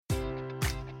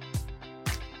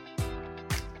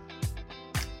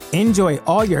Enjoy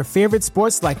all your favorite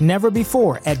sports like never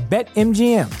before at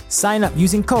BetMGM. Sign up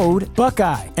using code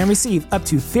Buckeye and receive up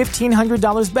to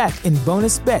 $1,500 back in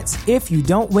bonus bets if you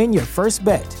don't win your first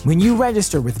bet. When you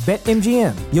register with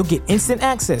BetMGM, you'll get instant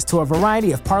access to a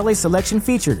variety of parlay selection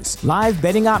features, live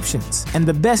betting options, and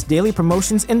the best daily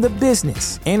promotions in the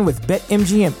business. And with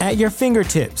BetMGM at your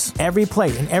fingertips, every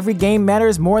play and every game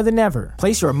matters more than ever.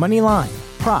 Place your money line,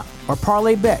 prop, or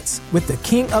parlay bets with the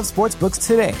king of sportsbooks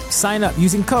today. Sign up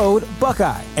using code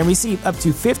Buckeye and receive up to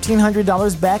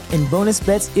 $1,500 back in bonus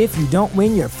bets if you don't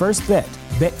win your first bet.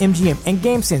 BetMGM and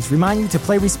GameSense remind you to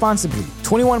play responsibly.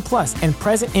 21 plus and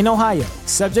present in Ohio,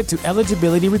 subject to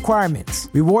eligibility requirements.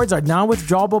 Rewards are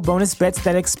non-withdrawable bonus bets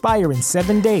that expire in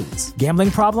 7 days. Gambling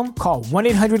problem? Call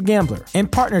 1-800-GAMBLER. In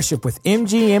partnership with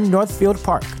MGM Northfield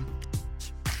Park.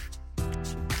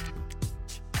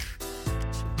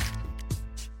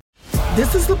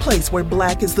 This is the place where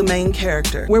Black is the main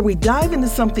character, where we dive into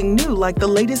something new like the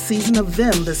latest season of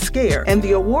Them, The Scare, and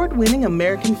the award-winning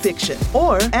American Fiction.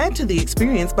 Or add to the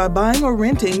experience by buying or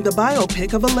renting the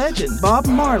biopic of a legend, Bob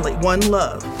Marley, One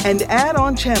Love. And add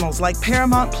on channels like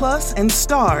Paramount Plus and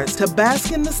Stars to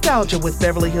bask in nostalgia with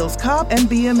Beverly Hills Cop and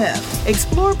BMF.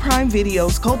 Explore Prime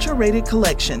Video's culture-rated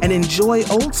collection and enjoy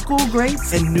old school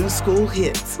greats and new school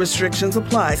hits. Restrictions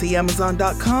apply. See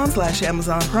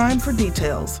Amazon.com/Amazon Prime for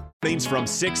details. From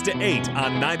 6 to 8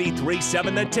 on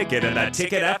 93.7 The Ticket and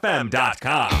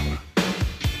theticketfm.com.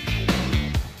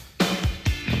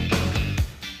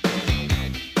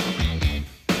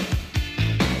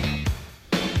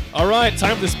 All right,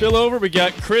 time for the spillover. We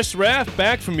got Chris Raff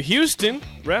back from Houston.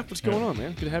 Raff, what's going on,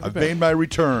 man? Good to have you back. I've made my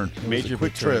return. Major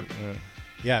quick return. trip.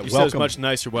 Yeah, you said it's much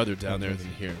nicer weather down there than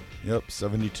here. Yep,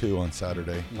 72 on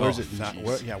Saturday. Where's it?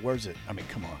 Where's it? I mean,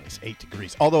 come on, it's 8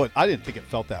 degrees. Although I didn't think it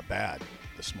felt that bad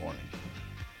this morning.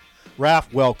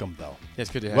 Raff, welcome, though. Yeah, it's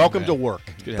good to have welcome you, to work.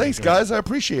 Thanks, guys. I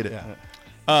appreciate it.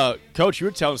 Yeah. Coach, you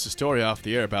were telling us a story off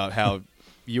the air about how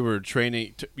you were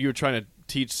trying to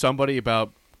teach somebody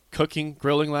about cooking,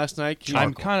 grilling last night.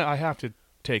 I have to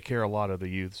take care of a lot of the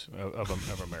youths of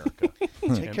America.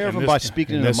 Take care of them by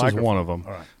speaking into the microphone. This is one of them,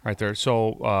 all right there.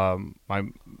 So my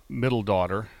middle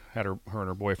daughter had her and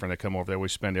her boyfriend that come over there. We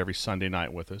spend every Sunday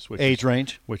night with us. Age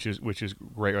range, which is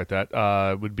great, right?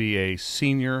 That would be a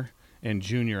senior and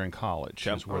junior in college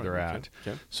is where they're at.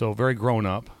 Okay. So very grown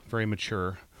up, very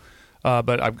mature.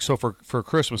 So for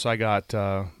Christmas, I got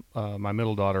my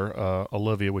middle daughter,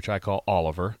 Olivia, which I call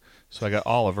Oliver. So I got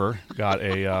Oliver, got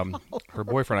her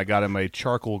boyfriend, I got him a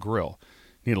charcoal grill.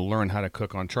 Need to learn how to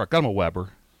cook on charcoal. Got him a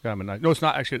Weber. No, it's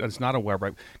not actually. It's not a Weber.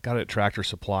 I got it at Tractor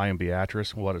Supply in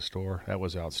Beatrice. What a store. That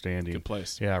was outstanding. Good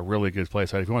place. Yeah, really good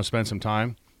place. If you want to spend some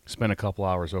time, spend a couple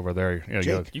hours over there.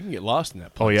 Jake, you can get lost in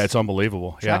that place. Oh, yeah, it's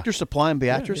unbelievable. Tractor Supply in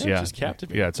Beatrice? Yeah. It's just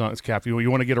captivating. Yeah, it's captivating.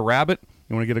 You want to get a rabbit?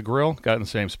 You want to get a grill? Got it in the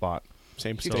same spot.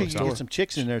 Same store. You can get some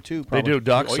chicks in there, too, probably. They do,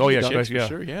 ducks. Chicks, yeah.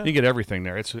 Sure, yeah. You can get everything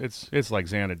there. It's like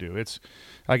Xanadu.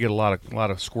 I get a lot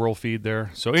of squirrel feed there.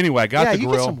 So anyway, I got the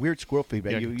grill. Yeah, you get some weird squirrel feed.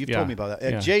 You've told me about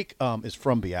that. Jake is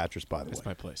from Beatrice, by the way. That's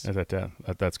my place.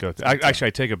 That's good. Actually,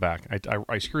 I take it back.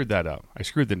 I screwed that up. I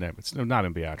screwed the name. It's not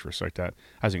in Beatrice like that.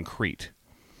 I was in Crete.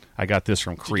 I got this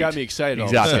from Crete. You got me excited.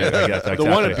 Exactly. The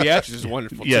one in Beatrice is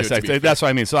wonderful. Yes, that's what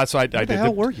I mean. So that's why I did. Where the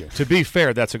hell were you? To be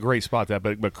fair, that's a great spot.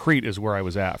 But Crete is where I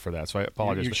was at for that. So I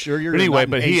apologize. You're sure you're anyway?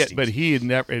 But he had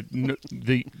never.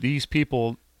 These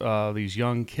people, these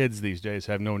young kids these days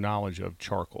have no knowledge of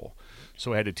charcoal.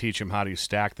 So I had to teach them how to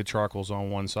stack the charcoals on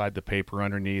one side, the paper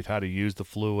underneath, how to use the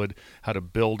fluid, how to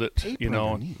build it,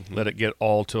 let it get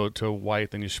all to white,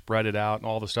 then you spread it out and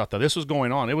all the stuff. Now, this was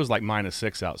going on. It was like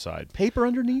 -6 outside. Paper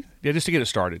underneath? Yeah, just to get it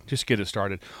started.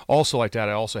 Also like that,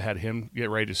 I also had him get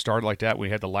ready to start like that.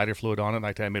 We had the lighter fluid on it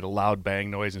like that. I made a loud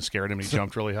bang noise and scared him. He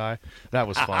jumped really high. That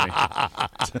was funny.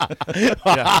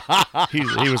 Yeah.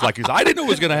 He was like, I didn't know it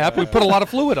was going to happen. We put a lot of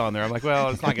fluid on there. I'm like, well,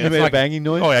 it's not going to. You made a banging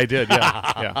noise? Oh, yeah, I did,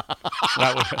 yeah.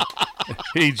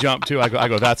 He jumped too. I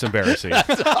go, that's embarrassing.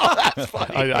 That's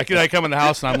funny. I come in the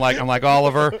house and I'm like,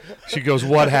 Oliver. She goes,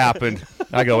 what happened?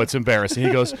 I go, it's embarrassing.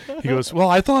 He goes, well,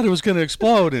 I thought it was going to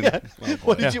explode. And,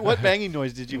 What banging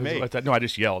noise did you make? Like no, I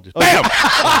just yelled. Just bam!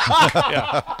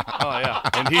 Yeah. Oh yeah.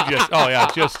 And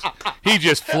he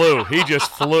just flew. He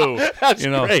just flew. That's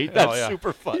great. That's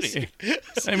super funny.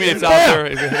 I mean, it's out there.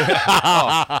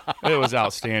 It was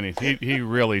outstanding. He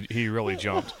really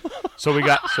jumped. So we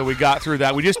got through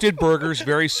that. We just did burgers,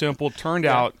 very simple. Turned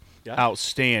out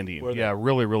outstanding. Yeah,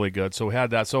 really, really good. So we had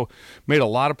that. So made a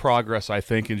lot of progress, I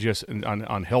think, in just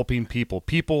on helping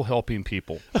people helping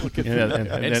people, and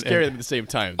scary them at the same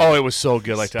time. Oh, it was so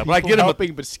good like that. But I get them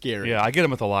helping, but scary. Yeah, I get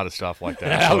them with a lot of stuff like that.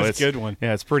 That so was a good one.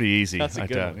 Yeah, it's pretty easy. That's a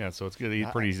good one. Yeah, so it's good.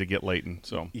 Pretty easy to get Leighton.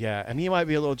 So yeah, and he might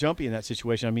be a little jumpy in that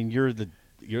situation. I mean, you're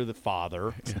the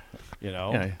father, you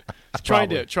know. Yeah. Trying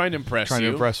to impress trying you.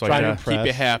 to impress, like Trying to that. impress. Keep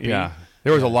you happy. Yeah,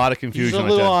 there was a lot of He's confusion. a like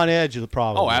little that. on edge of the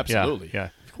problem. Oh, absolutely. Yeah.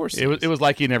 Of course. It was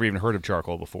like he never even heard of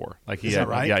charcoal before. Like he Is had,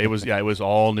 that right? Yeah, it was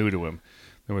all new to him.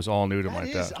 It was all new to him That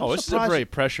like is- that. I'm This is a surprised- very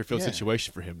pressure-filled Yeah.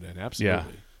 situation for him. Then, absolutely. Yeah.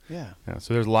 Yeah,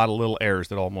 so there's a lot of little errors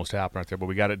that almost happened right there, but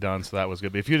we got it done, so that was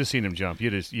good. But if you'd have seen him jump,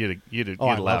 you'd have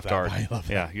I love laughed that. hard. I love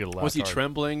that. Yeah, you'd have laughed Was he hard.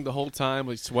 trembling the whole time?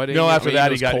 Was he sweating? No, after that it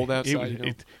he was got cold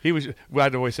outside. he was. I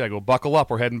had to always say, "I go buckle up.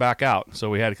 We're heading back out." So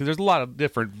we had because there's a lot of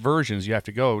different versions you have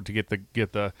to go to get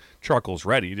the charcoals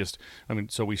ready.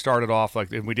 So we started off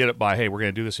and we did it by, hey, we're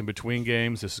going to do this in between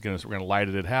games. We're going to light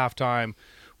it at halftime.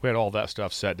 We had all that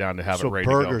stuff set down to have it ready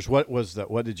burgers, to go. what was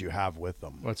that? What did you have with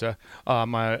them? What's that?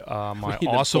 My need a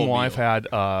awesome full wife meal.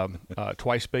 had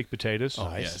twice baked potatoes.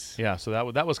 Oh, yes. Yeah, so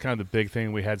that was kind of the big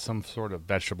thing. We had some sort of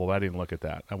vegetable. I didn't look at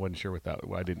that. I wasn't sure what that.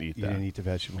 I didn't eat You that. didn't eat the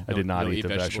vegetable. I did not don't eat eat the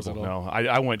vegetables vegetable. at all? No,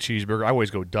 I went cheeseburger. I always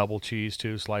go double cheese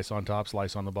too. Slice on top,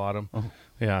 slice on the bottom. Oh.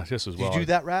 Yeah, just as Did well. you do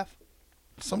that, Raph?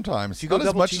 Sometimes. You go Not as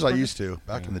double much as I cheeseburger? used to.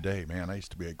 Back in the day, man, I used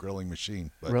to be a grilling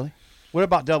machine. But, Really? What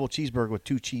about double cheeseburger with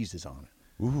 2 cheeses on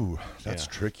it? Ooh, that's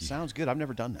Yeah. tricky. Sounds good. I've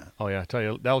never done that. Oh yeah, I tell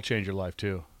you, that'll change your life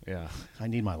too. Yeah, I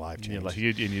need my life yeah, changed. like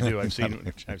you do.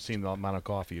 I've seen the amount of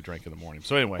coffee you drink in the morning.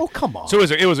 So anyway, Oh, come on. So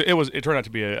it turned out to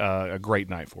be a great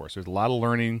night for us. There's a lot of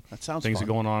learning. That sounds things fun.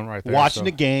 going on right there. Watching So,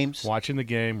 the games. Watching the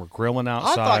game. We're grilling I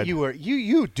outside. thought you were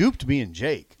you duped me and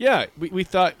Jake. Yeah, we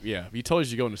thought. Yeah, he told us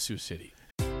you're going to Sioux City.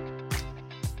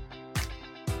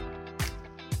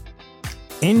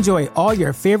 Enjoy all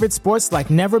your favorite sports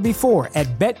like never before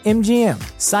at BetMGM.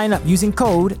 Sign up using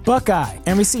code Buckeye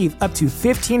and receive up to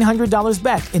 $1,500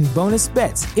 back in bonus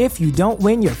bets if you don't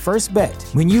win your first bet.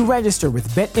 When you register with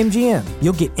BetMGM,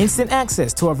 you'll get instant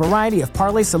access to a variety of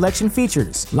parlay selection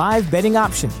features, live betting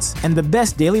options, and the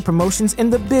best daily promotions in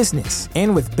the business.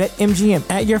 And with BetMGM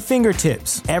at your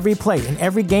fingertips, every play and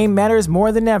every game matters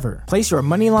more than ever. Place your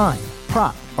money line,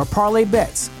 prop, or parlay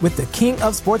bets with the king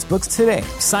of sportsbooks today.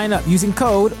 Sign up using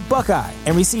code Buckeye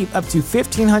and receive up to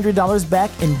 $1,500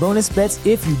 back in bonus bets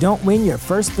if you don't win your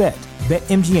first bet.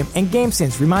 BetMGM and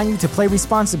GameSense remind you to play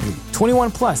responsibly.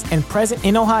 21 plus and present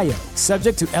in Ohio,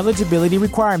 subject to eligibility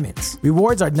requirements.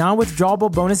 Rewards are non-withdrawable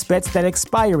bonus bets that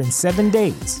expire in 7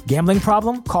 days. Gambling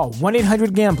problem? Call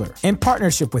 1-800-GAMBLER. In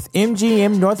partnership with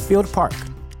MGM Northfield Park.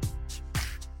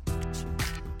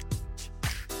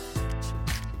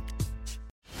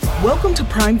 Welcome to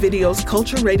Prime Video's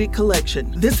culture-rated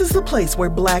collection. This is the place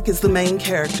where Black is the main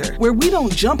character, where we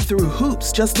don't jump through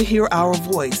hoops just to hear our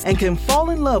voice and can fall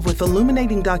in love with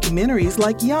illuminating documentaries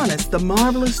like Giannis, The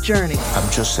Marvelous Journey. I'm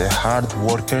just a hard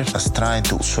worker that's trying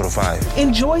to survive.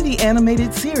 Enjoy the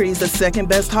animated series, The Second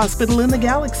Best Hospital in the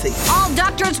Galaxy, All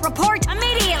doctors report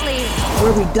immediately!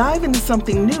 where we dive into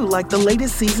something new like the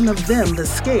latest season of Them, The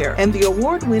Scare, and the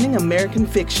award-winning American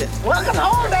Fiction. Welcome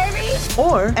home, baby!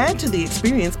 Or add to the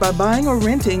experience by buying or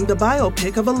renting the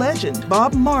biopic of a legend,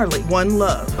 Bob Marley, One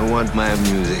Love. I want my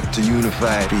music to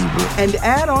unify people. And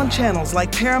add on channels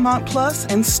like Paramount Plus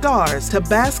and Stars to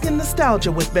bask in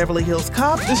nostalgia with Beverly Hills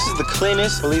Cop This is the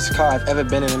cleanest police car I've ever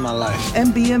been in my life.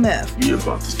 and BMF. You're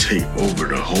about to take over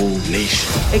the whole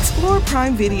nation. Explore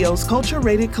Prime Video's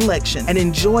culture-rated collection and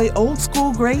enjoy old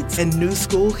school greats and new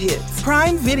school hits.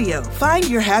 Prime Video. Find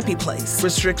your happy place.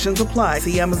 Restrictions apply.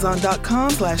 See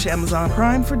Amazon.com/Amazon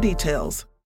Prime for details.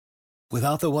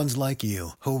 Without the ones like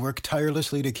you, who work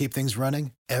tirelessly to keep things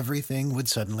running, everything would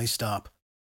suddenly stop.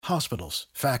 Hospitals,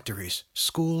 factories,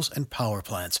 schools, and power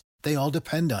plants, they all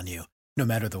depend on you. No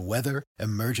matter the weather,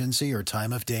 emergency, or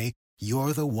time of day,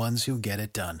 you're the ones who get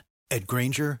it done. At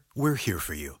Grainger, we're here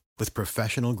for you with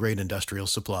professional-grade industrial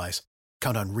supplies.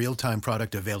 Count on real-time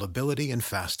product availability and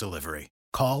fast delivery.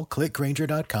 Call,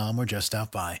 clickgrainger.com, or just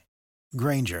stop by.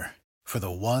 Grainger, for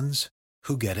the ones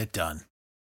who get it done.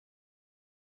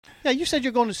 Yeah, you said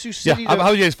you're going to Sioux Yeah, City. how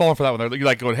are you guys falling for that one? You're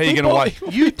like going, hey, you going to watch?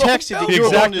 You texted that you were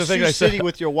going Exactly to the thing Sioux I said. City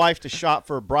with your wife to shop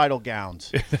for bridal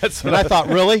gowns. That's And I thought,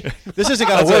 really? This isn't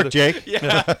going to work, Jake.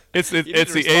 Yeah. It's the didn't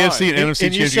AFC and NFC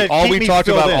And you championship. said, All "Keep we me talked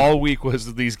filled about in." all week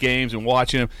was these games and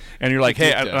watching them. And you're like,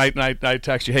 hey, Deep dive. I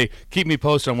text you, hey, keep me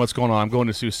posted on what's going on. I'm going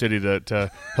to Sioux City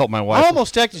to help my wife. I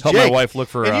almost texted help Jake. my wife look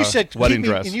for and you a said, wedding keep me,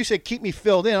 dress. And you said, keep me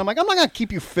filled in. I'm like, I'm not going to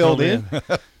keep you filled in.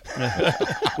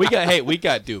 We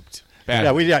got duped Bad.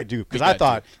 Yeah, we do because I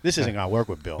thought this isn't going to work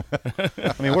with Bill.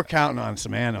 I mean, we're counting on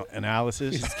some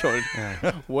analysis. He's going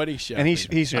wedding shopping, and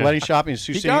he's wedding shopping in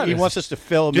Sioux City. He wants us to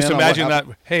fill him in. Just imagine that.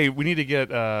 Hey, we need to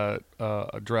get a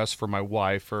dress for my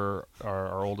wife for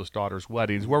our oldest daughter's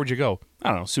weddings. Where would you go? I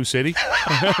don't know, Sioux City.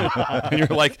 And you're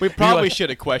like, we probably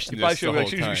should have questioned this the whole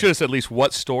time. You should have said at least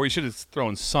what store. You should have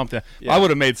thrown something. Yeah. I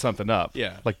would have made something up.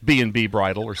 Yeah. Like B&B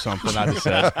Bridal or something. I'd have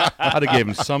said. I'd have given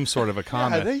him some sort of a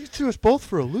comment. Yeah, they threw us both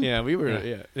for a loop. Yeah, we were.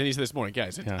 Yeah. Then he said this morning,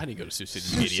 guys, I didn't go to Sioux City.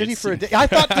 Sioux City for a day. I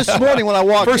thought this morning when I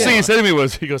walked First in. thing he said to me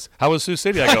was, he goes, how was Sioux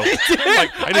City? I go,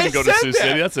 I didn't go to Sioux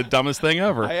City. That's the dumbest thing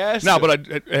ever. I asked no, him.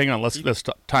 but hang on. Let's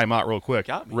time out real quick.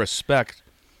 Respect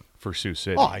for Sioux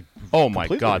City. Oh my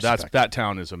God, that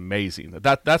town is amazing.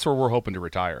 That's where we're hoping to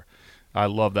retire. I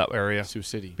love that area, Sioux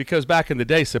City, because back in the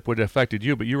day, Sip would have affected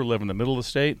you, but you were living in the middle of the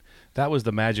state. That was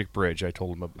the magic bridge. I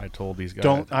told these guys.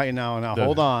 Hold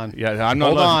on. Yeah, I'm not.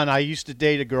 Hold on. I used to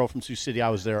date a girl from Sioux City. I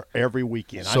was there every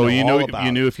weekend. So you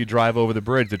knew if you drive over the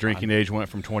bridge, the drinking age went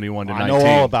from 21 to 19. I know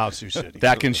all about Sioux City.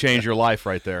 That can change your life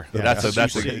right there. Yeah, that's the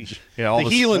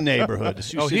Heelan neighborhood. The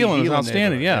Sioux City Heelan is Heelan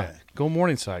outstanding. Yeah. Go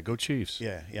Morningside. Go Chiefs.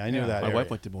 Yeah, I knew that. My wife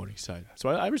went to Morningside, so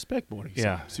I respect Morningside.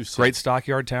 Yeah, Sioux City. great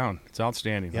stockyard town. It's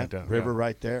outstanding. Yeah, right down. river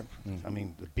right there. I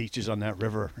mean, the beaches on that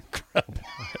river are incredible.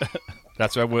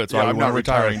 That's why I'm not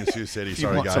retiring to Sioux City.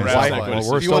 Sorry, guys.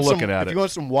 Well, we're still looking at it. If you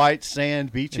want some white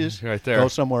sand beaches, right there, go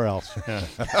somewhere else. Yeah.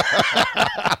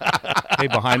 Hey,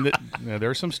 behind it,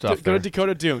 there's some stuff. Go to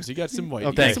Dakota Dunes. You got some white.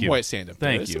 Oh, thank some you. White sand up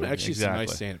there. Thank you. Actually, some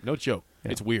nice sand. No joke.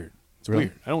 Yeah. It's weird. It's really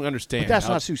weird. I don't understand. But that's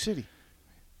not Sioux City.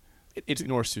 It's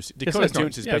North Sioux City. Dakota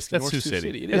Dunes is basically North Sioux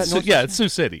City. It's Sioux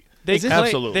City.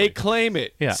 Absolutely. They claim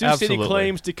it. Yeah, Sioux City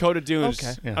claims Dakota Dunes.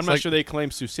 Okay. Yeah, I'm not sure they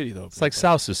claim Sioux City, though. It's like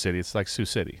South Sioux City. It's like Sioux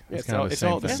City. It's kind of the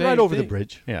same all the thing. same right over the thing.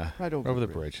 bridge. Yeah, right over the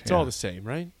bridge. It's all the same,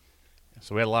 right?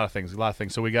 So we had a lot of things.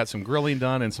 So we got some grilling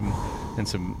done and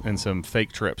some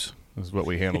fake trips. This is what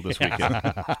we handled this weekend.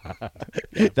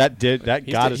 That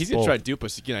got us. He's gonna try to dupe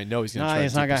us again. I know he's gonna.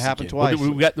 It's not gonna happen twice.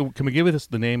 Can we give us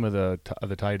the name of the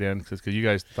tight end? Because you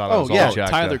guys thought I was all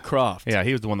jacked Tyler up. Croft. Yeah,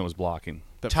 he was the one that was blocking.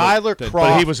 Tyler Croft.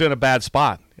 But he was in a bad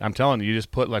spot. I'm telling you, you just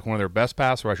put like one of their best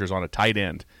pass rushers on a tight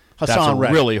end. Hassan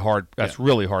Reddick. Really hard. That's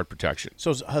really hard protection.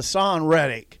 So Hassan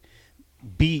Reddick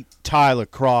beat Tyler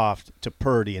Croft to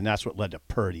Purdy, and that's what led to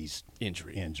Purdy's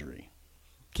injury.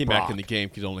 Came back in the game,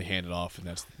 could only hand it off, and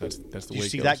that's the way it goes. Did you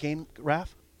see that game,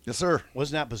 Raff? Yes, sir.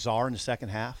 Wasn't that bizarre in the second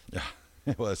half? Yeah,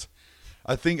 it was.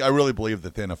 I really believe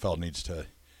that the NFL needs to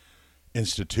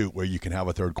institute where you can have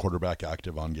a third quarterback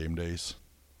active on game days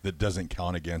that does not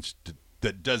count against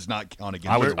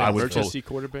emergency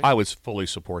quarterback. I would fully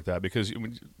support that because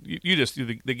you just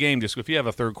the game just if you have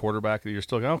a third quarterback that you're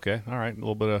still going, okay, all right, a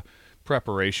little bit of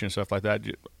preparation and stuff like that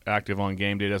active on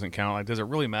game day doesn't count. Like, does it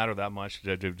really matter that much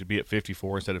to be at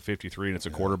 54 instead of 53 and it's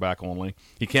a quarterback only?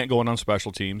 He can't go in on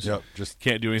special teams. Yep, just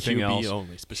can't do anything QB else.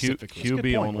 Only specifically.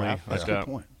 QB only. That's a good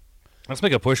point. Let's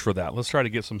make a push for that. Let's try to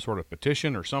get some sort of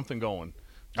petition or something going.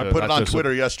 I put it on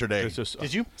Twitter yesterday.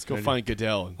 Did you? Let's go find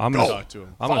Goodell and I'm gonna talk to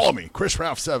him. Follow me, Chris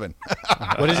Raff 7.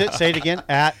 What is it? Say it again.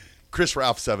 At Chris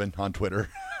Raff 7 on Twitter.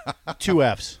 2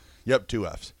 Fs. Yep, 2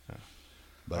 Fs.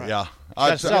 But yeah,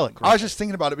 I was just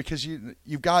thinking about it because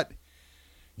you've got,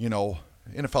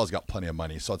 NFL's got plenty of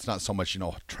money, so it's not so much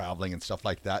traveling and stuff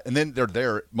like that. And then they're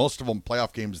there. Most of them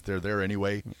playoff games, they're there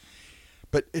anyway.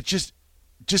 But it just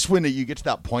when you get to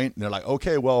that point, and they're like,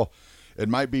 okay, well, it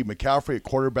might be McCaffrey at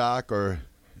quarterback or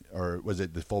was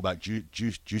it the fullback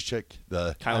Juszczyk?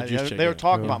 Kyle Juszczyk. They were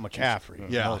talking about McCaffrey.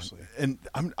 Yeah, mostly. And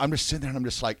I'm just sitting there and I'm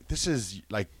just like, this is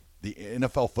like the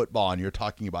NFL football, and you're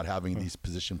talking about having these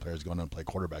position players going on and play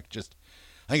quarterback. I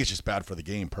think it's just bad for the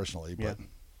game personally. But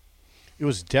it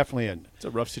was definitely it's a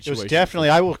rough situation. It was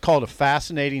definitely, I will call it a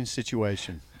fascinating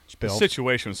situation. The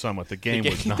situation was somewhat. The game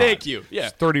was not. Thank you. Yeah,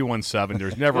 it's 31-7.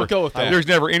 There's never. We'll go with that. There's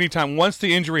never any time. Once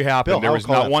the injury happened, Bill, there was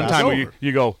not one time where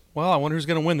you go, well, I wonder who's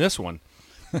going to win this one.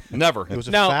 Never. It was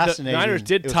a now, fascinating. The Niners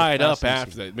did tie it up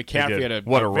after that. McCaffrey had a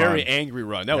very angry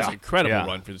run. That was an incredible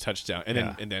run for the touchdown.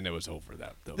 And then it was over.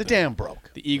 The dam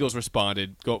broke. The Eagles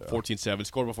responded, go 14-7,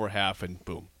 scored before half, and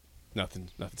boom.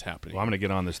 Nothing's happening. Well, I'm going to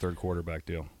get on this third quarterback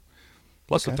deal.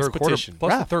 Plus, the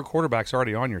third quarterback's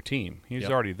already on your team. He's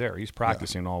already there. He's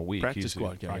practicing all week. Practice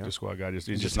squad guy. Practice squad guy. He's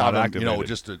just not not active.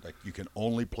 You can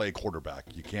only play quarterback.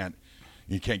 You can't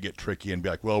get tricky and be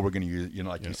like, well, we're going to use,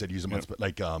 you said, use him as,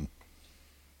 like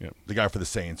the guy for the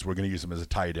Saints, we're going to use him as a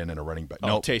tight end and a running back.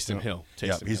 No, Taysom Hill.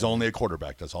 He's only a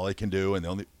quarterback. That's all he can do, and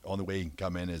the only way he can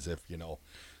come in is if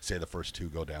say the first two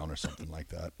go down or something like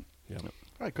that. Yeah. All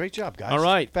right, great job, guys. All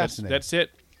right, fascinating. That's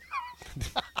it.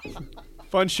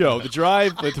 Fun show. The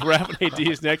Drive with Raff AD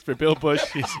is next for Bill Bush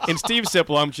and Steve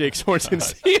Sipple. I'm Jake Sorensen.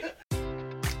 See ya.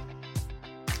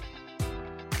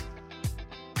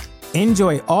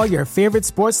 Enjoy all your favorite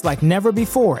sports like never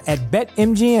before at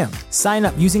BetMGM. Sign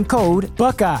up using code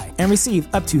Buckeye and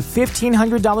receive up to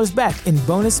 $1,500 back in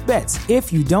bonus bets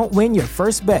if you don't win your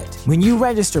first bet. When you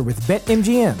register with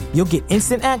BetMGM, you'll get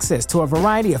instant access to a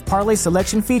variety of parlay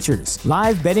selection features,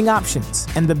 live betting options,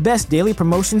 and the best daily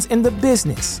promotions in the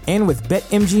business. And with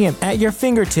BetMGM at your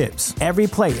fingertips, every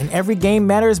play and every game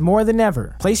matters more than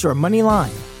ever. Place your money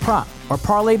line, prop, or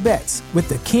parlay bets with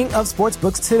the king of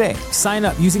sportsbooks today. Sign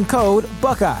up using code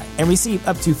Buckeye and receive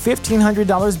up to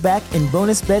 $1,500 back in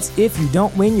bonus bets if you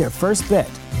don't win your first bet.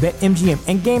 BetMGM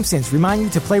and GameSense remind you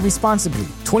to play responsibly.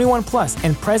 21 plus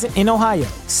and present in Ohio,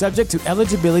 subject to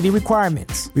eligibility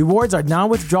requirements. Rewards are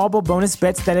non-withdrawable bonus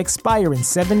bets that expire in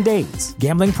 7 days.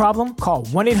 Gambling problem? Call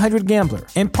 1-800-GAMBLER.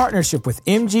 In partnership with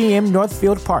MGM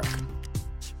Northfield Park.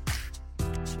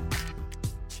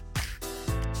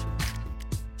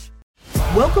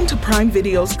 Welcome to Prime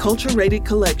Video's Culture-Rated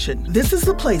Collection. This is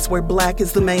the place where Black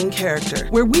is the main character,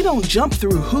 where we don't jump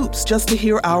through hoops just to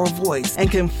hear our voice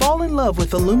and can fall in love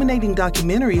with illuminating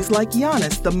documentaries like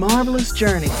Giannis, The Marvelous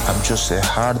Journey. I'm just a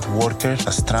hard worker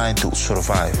that's trying to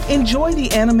survive. Enjoy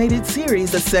the animated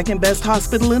series, The Second Best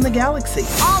Hospital in the Galaxy.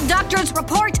 All doctors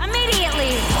report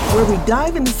immediately. Where we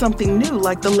dive into something new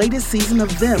like the latest season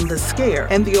of Them, The Scare,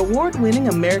 and the award-winning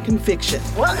American Fiction.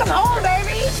 Welcome home,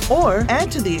 baby. Or add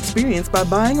to the experience by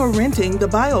buying or renting the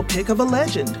biopic of a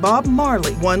legend, Bob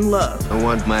Marley, One Love. I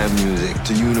want my music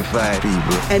to unify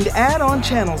people. And add on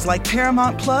channels like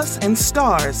Paramount Plus and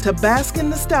Stars to bask in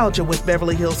nostalgia with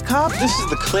Beverly Hills Cop. This is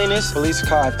the cleanest police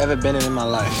car I've ever been in my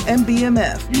life. And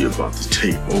BMF. You're about to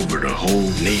take over the whole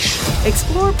nation.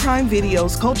 Explore Prime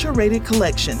Video's Culture-Rated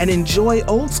Collection and enjoy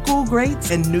old school greats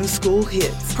and new school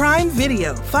hits. Prime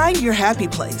Video. Find your happy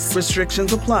place.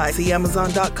 Restrictions apply. See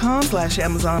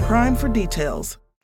Amazon.com/Amazon Prime for details.